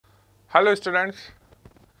Hello students,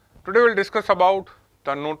 today we will discuss about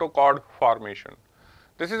the notochord formation.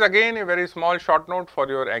 This is again a very small short note for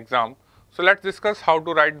your exam. So let's discuss how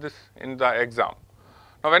to write this in the exam.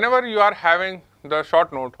 Now whenever you are having the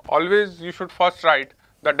short note, always you should first write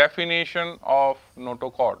the definition of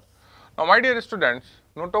notochord. Now my dear students,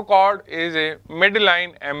 notochord is a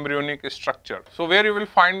midline embryonic structure. So where you will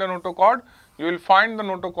find the notochord? You will find the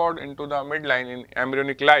notochord into the midline in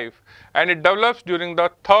embryonic life, and it develops during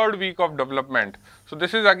the third week of development. So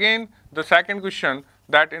this is again the second question,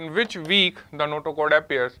 that in which week the notochord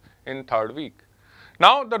appears in third week.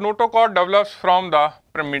 Now the notochord develops from the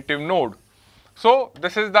primitive node. So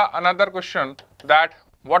this is the another question, that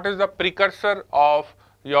what is the precursor of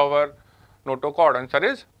your notochord? Answer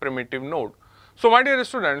is primitive node. So my dear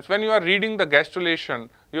students, when you are reading the gestulation,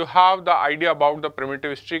 you have the idea about the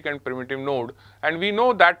primitive streak and primitive node, and we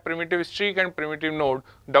know that primitive streak and primitive node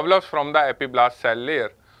develops from the epiblast cell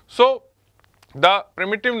layer. So the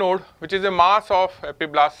primitive node, which is a mass of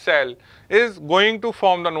epiblast cell, is going to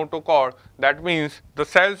form the notochord. That means the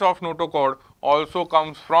cells of notochord also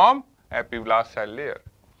comes from epiblast cell layer.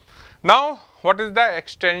 Now what is the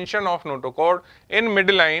extension of notochord? In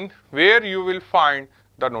midline, where you will find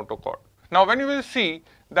the notochord. Now when you will see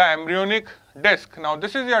the embryonic disc, now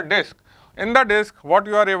this is your disc. In the disc, what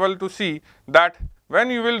you are able to see, that when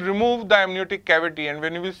you will remove the amniotic cavity and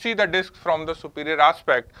when you will see the disc from the superior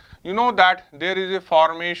aspect, you know that there is a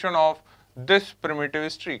formation of this primitive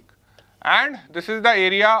streak, and this is the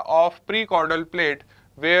area of precaudal plate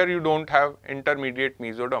where you don't have intermediate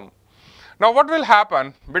mesoderm. Now what will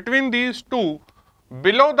happen between these two?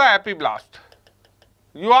 Below the epiblast,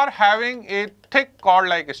 you are having a thick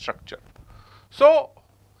cord-like structure. So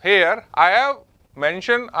here I have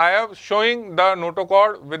showing the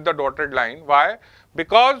notochord with the dotted line. Why?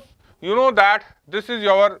 Because you know that this is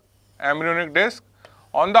your embryonic disc.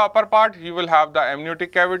 On the upper part you will have the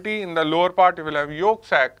amniotic cavity, in the lower part you will have yolk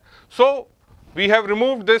sac. So we have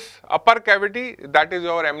removed this upper cavity, that is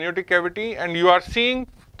your amniotic cavity, and you are seeing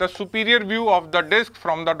the superior view of the disc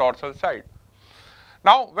from the dorsal side.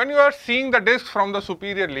 Now when you are seeing the disc from the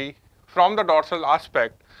superiorly, from the dorsal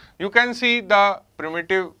aspect, you can see the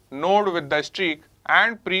primitive node with the streak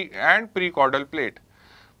and precaudal plate.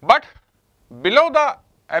 But below the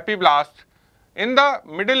epiblast, in the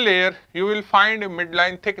middle layer, you will find a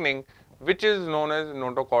midline thickening, which is known as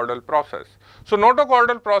notochordal process. So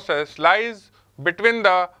notochordal process lies between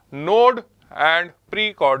the node and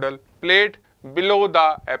precaudal plate below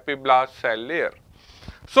the epiblast cell layer.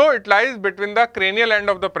 So it lies between the cranial end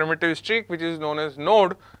of the primitive streak, which is known as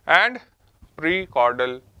node, and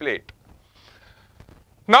precaudal plate.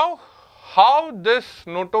 Now how this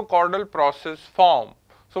notochordal process form?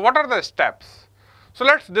 So what are the steps? So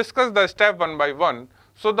let's discuss the step one by one.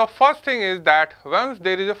 So the first thing is that once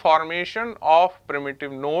there is a formation of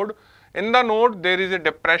primitive node, in the node there is a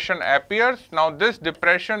depression appears. Now this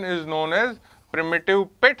depression is known as primitive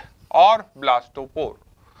pit or blastopore.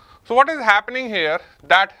 So what is happening here,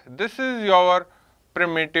 that this is your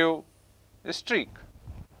primitive streak.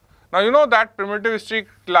 Now you know that primitive streak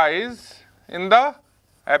lies in the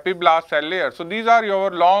epiblast cell layer. So these are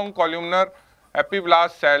your long columnar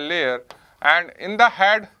epiblast cell layer, and in the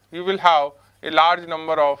head you will have a large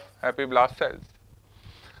number of epiblast cells.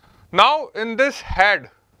 Now in this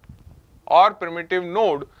head or primitive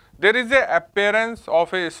node, there is a appearance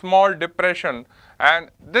of a small depression,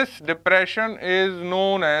 and this depression is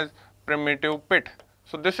known as primitive pit.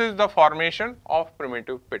 So this is the formation of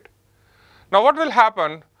primitive pit. Now what will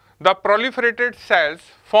happen? The proliferated cells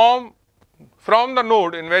form from the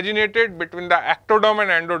node invaginated between the ectoderm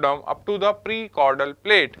and endoderm up to the precaudal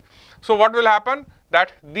plate. So what will happen?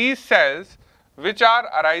 That these cells which are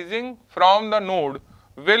arising from the node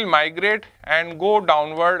will migrate and go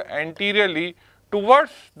downward anteriorly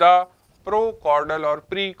towards the procaudal or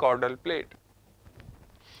precaudal plate.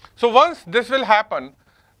 So once this will happen,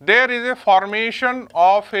 there is a formation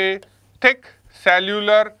of a thick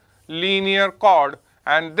cellular linear cord,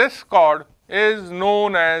 and this cord is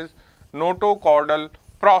known as notochordal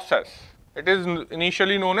process. It is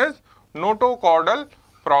initially known as notochordal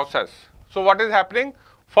process. So what is happening?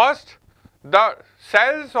 First, the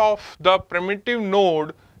cells of the primitive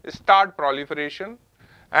node start proliferation,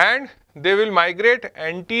 and they will migrate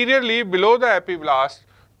anteriorly below the epiblast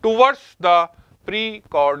towards the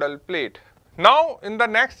precaudal plate. Now in the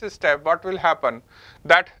next step, what will happen?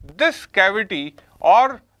 That this cavity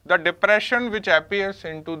or the depression which appears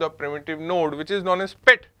into the primitive node, which is known as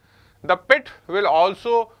pit, the pit will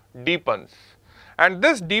also deepens, and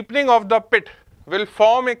this deepening of the pit will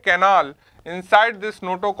form a canal inside this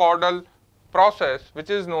notochordal process, which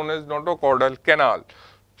is known as notochordal canal.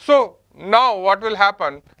 So now what will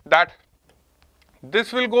happen that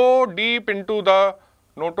this will go deep into the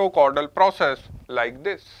notochordal process like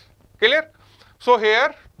this. Clear? So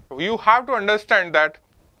here you have to understand that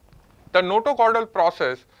the notochordal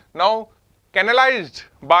process now canalized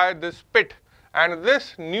by this pit, and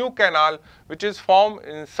this new canal which is formed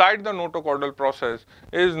inside the notochordal process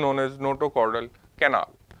is known as notochordal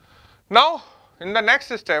canal. Now in the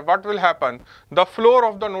next step what will happen, the floor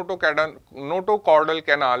of the notochordal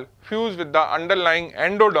canal fuse with the underlying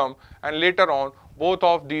endoderm, and later on both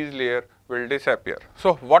of these layers will disappear.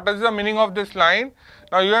 So what is the meaning of this line?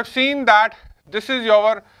 Now you have seen that this is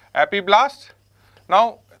your epiblast.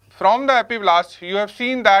 Now from the epiblast you have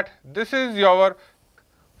seen that this is your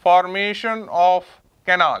formation of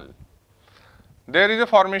canal. There is a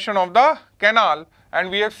formation of the canal, and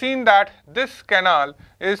we have seen that this canal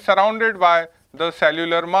is surrounded by the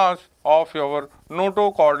cellular mass of your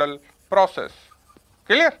notochordal process.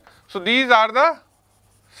 Clear? So these are the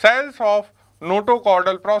cells of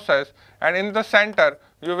notochordal process, and in the center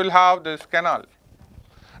you will have this canal.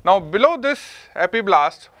 Now below this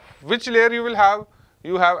epiblast, which layer you will have?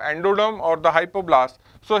 You have endoderm or the hypoblast.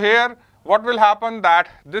 So here what will happen, that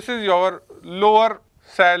this is your lower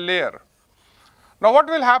cell layer. Now what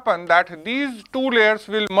will happen, that these two layers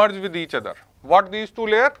will merge with each other. What these two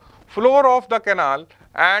layers? Floor of the canal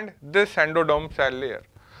and this endoderm cell layer.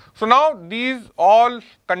 So now these all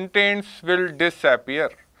contents will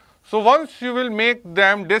disappear. So once you will make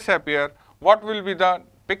them disappear, what will be the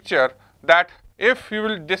picture, that if you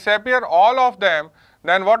will disappear all of them,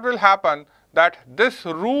 then what will happen, that this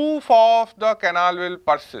roof of the canal will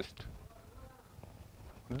persist.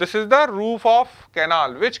 This is the roof of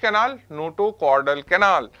canal. Which canal? Notochordal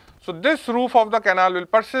canal. So this roof of the canal will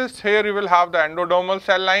persist. Here you will have the endodermal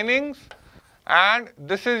cell linings, and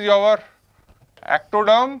this is your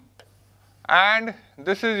ectoderm, and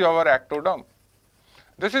this is your ectoderm.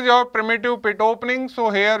 This is your primitive pit opening. So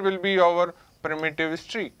here will be your primitive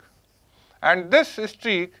streak, and this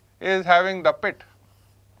streak is having the pit.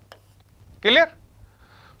 Clear?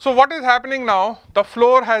 So what is happening now? The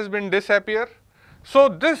floor has been disappeared. So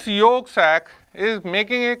this yolk sac is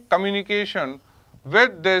making a communication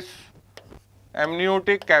with this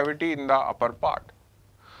amniotic cavity in the upper part.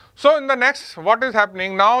 So in the next, what is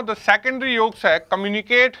happening now, the secondary yolk sac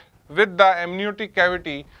communicate with the amniotic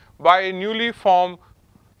cavity by a newly formed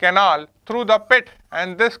canal through the pit,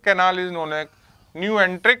 and this canal is known as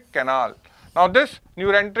nuentric canal. Now this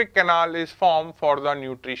nuentric canal is formed for the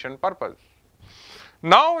nutrition purpose.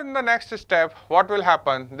 Now in the next step what will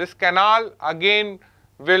happen, this canal again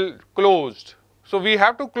will closed. So we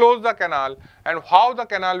have to close the canal, and how the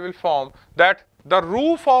canal will form, that the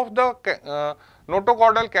roof of the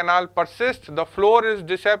notochordal canal persists, the floor is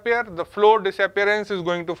disappear, the floor disappearance is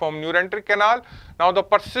going to form nuentric canal. Now the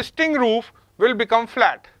persisting roof will become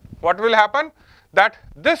flat. What will happen, that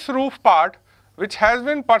this roof part which has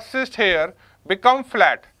been persist here become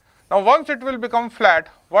flat. Now once it will become flat,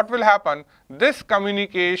 what will happen, this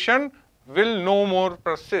communication will no more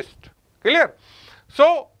persist. Clear?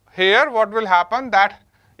 So here what will happen, that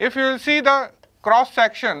if you will see the cross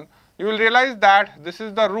section, you will realize that this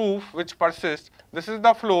is the roof which persists, this is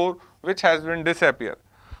the floor which has been disappear.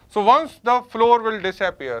 So once the floor will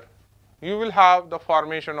disappear, you will have the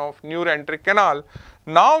formation of nuentric canal.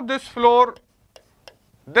 Now this floor,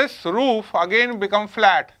 this roof again become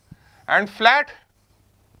flat, and flat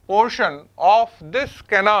portion of this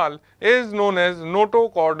canal is known as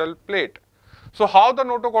notochordal plate. So how the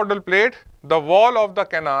notochordal plate, the wall of the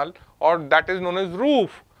canal, or that is known as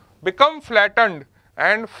roof, become flattened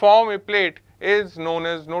and form a plate is known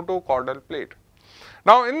as notochordal plate.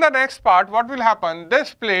 Now in the next part what will happen,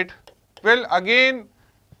 this plate will again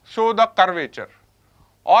show the curvature,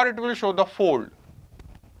 or it will show the fold.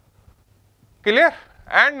 Clear?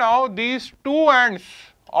 And now these two ends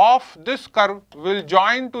of this curve will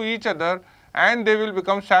join to each other, and they will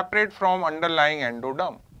become separate from underlying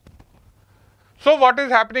endoderm. So what is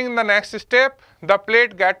happening in the next step, the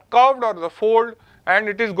plate get curved or the fold, and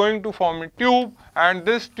it is going to form a tube, and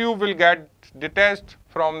this tube will get detached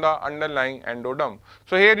from the underlying endoderm.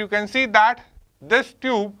 So here you can see that this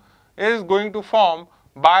tube is going to form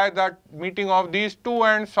by the meeting of these two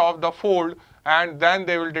ends of the fold, and then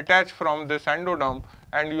they will detach from this endoderm,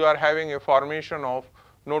 and you are having a formation of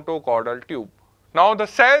notochordal tube. Now the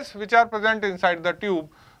cells which are present inside the tube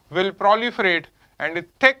will proliferate, and a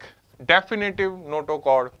thick definitive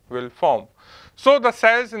notochord will form. So the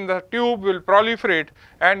cells in the tube will proliferate,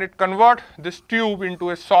 and it convert this tube into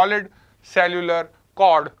a solid cellular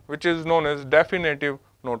cord which is known as definitive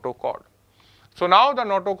notochord. So now the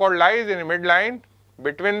notochord lies in a midline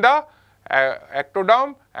between the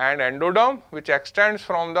ectoderm and endoderm, which extends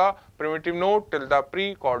from the primitive node till the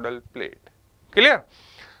precaudal plate. Clear?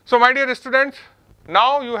 So, my dear students,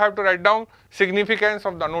 now you have to write down significance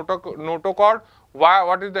of the notochord. Why?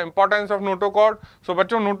 What is the importance of notochord? So,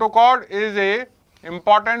 bachcho, notochord is a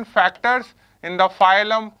important factors in the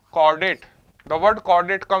phylum chordate. The word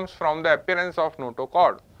chordate comes from the appearance of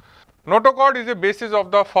notochord. Notochord is a basis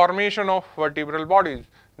of the formation of vertebral bodies.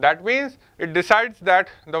 That means it decides that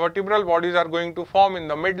the vertebral bodies are going to form in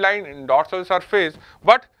the midline in dorsal surface,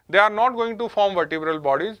 but they are not going to form vertebral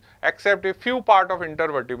bodies except a few part of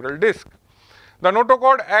intervertebral disc. The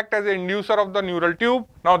notochord act as an inducer of the neural tube.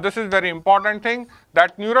 Now, this is very important thing,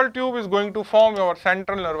 that neural tube is going to form your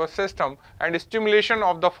central nervous system, and stimulation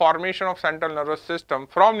of the formation of central nervous system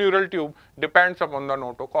from neural tube depends upon the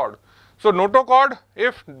notochord. So, notochord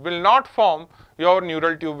if will not form, your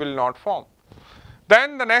neural tube will not form.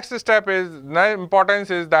 Then the next step is, the importance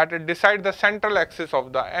is that it decides the central axis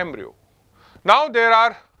of the embryo. Now, there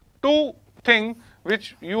are two things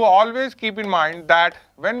which you always keep in mind, that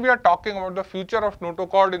when we are talking about the future of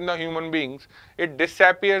notochord in the human beings, it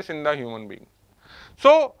disappears in the human being.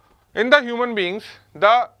 So, in the human beings,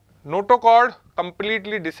 the notochord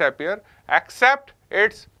completely disappear except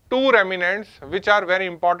its two remnants, which are very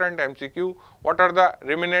important MCQ. What are the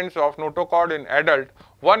remnants of notochord in adult?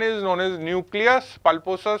 One is known as nucleus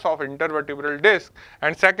pulposus of intervertebral disc,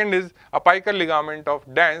 and second is apical ligament of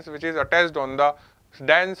Dance, which is attached on the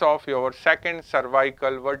Dance of your second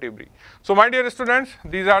cervical vertebrae. So, my dear students,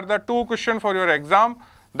 these are the two questions for your exam,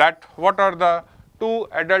 that what are the two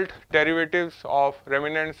adult derivatives of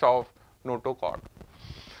remnants of notochord.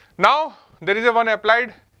 Now, there is a one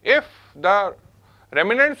applied. If the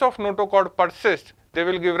remnants of notochord persist, they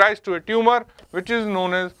will give rise to a tumor which is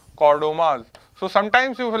known as chordomas. So,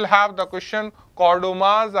 sometimes you will have the question,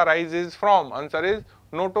 chordomas arises from, answer is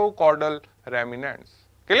notochordal remnants.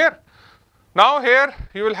 Clear? Now, here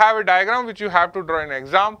you will have a diagram which you have to draw in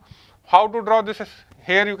exam. How to draw this?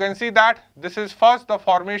 Here you can see that this is first the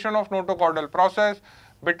formation of notochordal process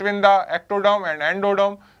between the ectoderm and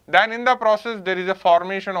endoderm. Then in the process there is a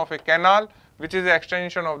formation of a canal which is the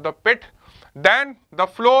extension of the pit. Then the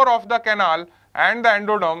floor of the canal and the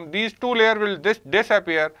endoderm, these two layers will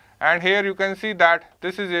disappear, and here you can see that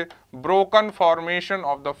this is a broken formation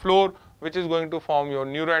of the floor which is going to form your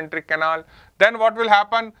neuroenteric canal. Then what will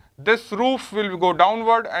happen? This roof will go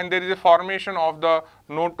downward and there is a formation of the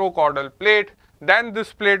notochordal plate. Then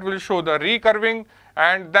this plate will show the recurving,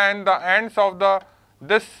 and then the ends of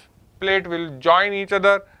this plate will join each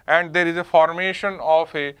other, and there is a formation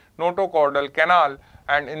of a notochordal canal,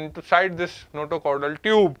 and inside this notochordal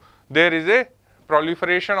tube there is a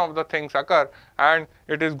proliferation of the things occur, and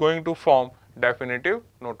it is going to form definitive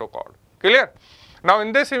notochord. Clear? Now,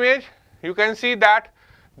 in this image you can see that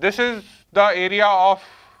this is the area of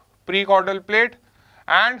precaudal plate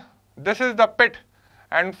and this is the pit,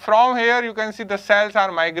 and from here you can see the cells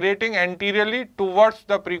are migrating anteriorly towards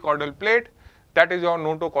the precaudal plate. That is your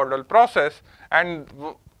notochordal process, and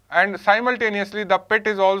simultaneously the pit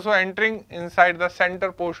is also entering inside the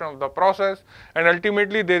center portion of the process, and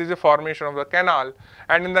ultimately there is a formation of the canal.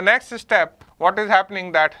 And in the next step, what is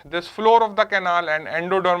happening, that this floor of the canal and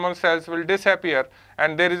endodermal cells will disappear,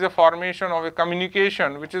 and there is a formation of a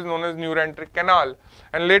communication which is known as neuroenteric canal,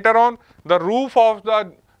 and later on the roof of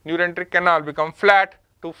the neuroenteric canal become flat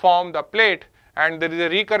to form the plate, and there is a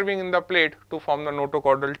recurving in the plate to form the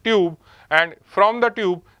notochordal tube, and from the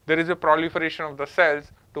tube there is a proliferation of the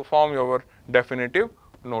cells to form your definitive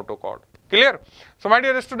notochord. Clear? So, my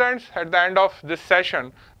dear students, at the end of this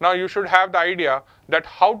session, now you should have the idea that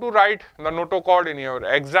how to write the notochord in your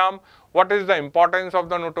exam, what is the importance of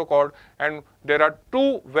the notochord, and there are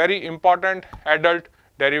two very important adult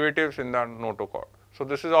derivatives in the notochord. So,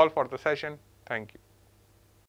 this is all for the session. Thank you.